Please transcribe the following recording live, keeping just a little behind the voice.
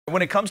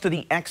When it comes to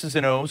the X's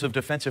and O's of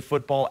defensive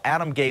football,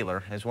 Adam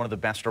Gaylor is one of the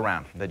best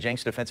around. The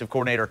Jenks defensive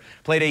coordinator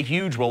played a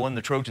huge role in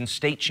the Trojans'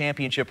 state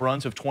championship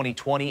runs of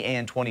 2020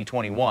 and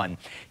 2021.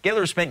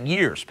 Gaylor spent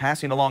years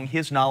passing along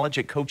his knowledge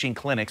at coaching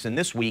clinics, and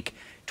this week,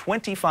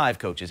 25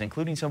 coaches,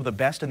 including some of the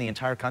best in the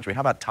entire country.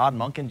 How about Todd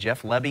Monken,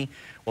 Jeff Lebby?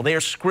 Well, they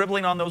are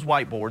scribbling on those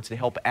whiteboards to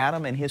help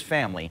Adam and his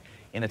family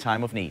in a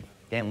time of need.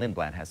 Dan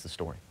Lindblad has the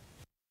story.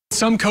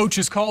 Some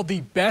coaches called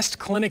the best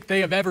clinic they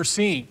have ever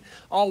seen.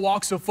 All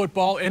walks of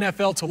football,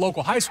 NFL to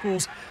local high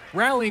schools,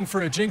 rallying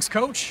for a Jenks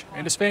coach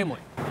and his family.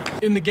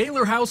 In the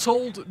Gaylor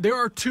household, there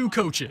are two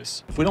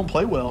coaches. If we don't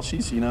play well,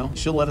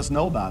 she'll let us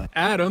know about it.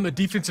 Adam, a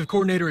defensive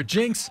coordinator at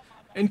Jenks,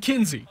 and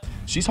Kinsey.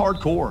 She's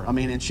hardcore. I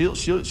mean, and she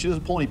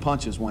doesn't pull any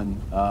punches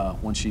when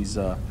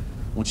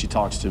she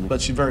talks to me.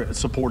 But she's very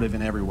supportive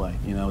in every way.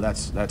 You know,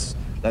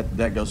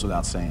 that goes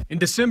without saying. In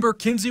December,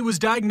 Kinsey was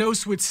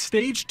diagnosed with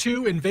stage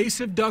 2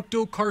 invasive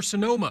ductal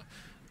carcinoma,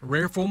 a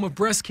rare form of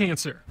breast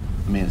cancer.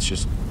 I mean, it's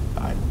just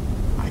I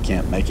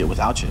can't make it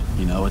without you.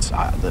 You know, it's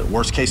the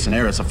worst case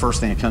scenario. It's the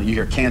first thing that comes. You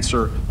hear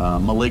cancer,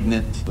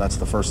 malignant. That's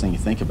the first thing you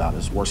think about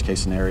is worst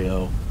case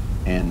scenario,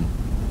 and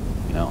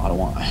you know, I don't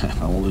want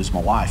to lose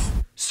my wife.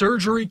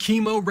 Surgery,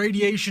 chemo,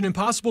 radiation, and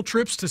possible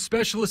trips to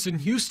specialists in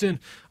Houston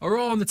are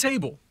all on the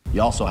table.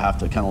 You also have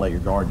to kind of let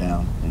your guard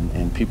down,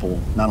 and people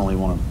not only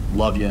want to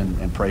love you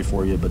and pray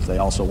for you, but they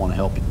also want to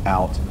help you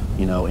out,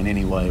 you know, in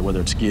any way, whether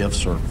it's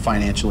gifts or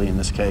financially in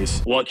this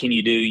case. What can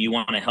you do? You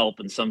want to help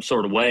in some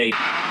sort of way.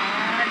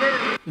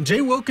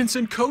 Jay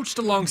Wilkinson coached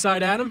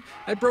alongside Adam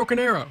at Broken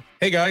Arrow.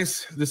 Hey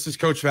guys, this is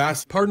Coach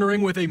Vass.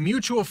 Partnering with a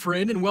mutual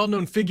friend and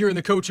well-known figure in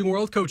the coaching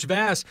world, Coach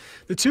Vass,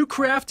 the two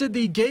crafted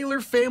the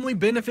Gaylor Family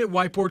Benefit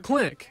Whiteboard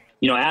Clinic.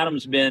 You know,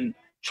 Adam's been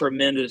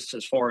tremendous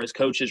as far as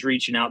coaches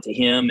reaching out to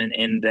him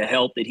and the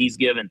help that he's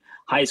given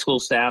high school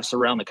staffs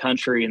around the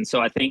country. And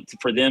so I think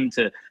for them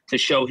to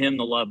show him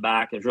the love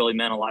back has really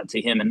meant a lot to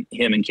him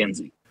and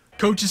Kinsey.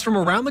 Coaches from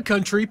around the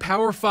country,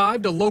 Power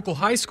 5 to local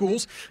high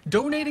schools,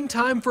 donating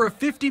time for a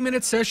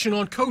 50-minute session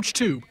on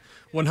CoachTube.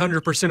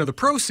 100% of the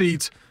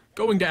proceeds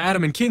going to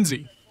Adam and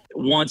Kinsey.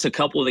 Once a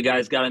couple of the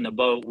guys got in the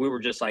boat, we were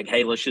just like,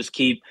 hey, let's just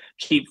keep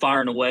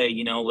firing away.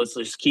 You know, let's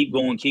just keep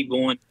going.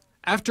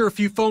 After a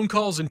few phone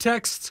calls and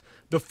texts,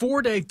 the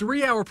 4-day,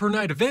 3-hour per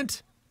night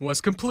event was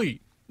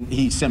complete.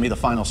 He sent me the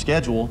final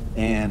schedule,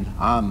 and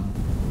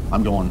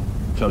I'm going,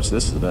 Coach,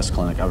 this is the best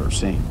clinic I've ever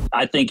seen.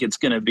 I think it's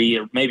going to be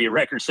maybe a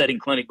record-setting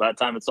clinic by the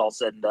time it's all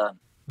said and done.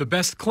 The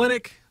best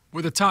clinic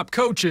with the top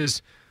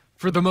coaches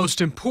for the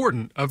most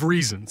important of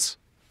reasons.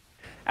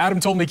 Adam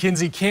told me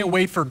Kinsey can't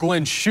wait for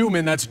Glenn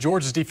Schumann, that's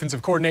Georgia's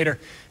defensive coordinator.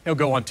 He'll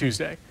go on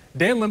Tuesday.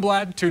 Dan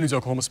Lindblad, 2 News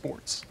Oklahoma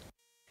Sports.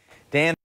 Dan.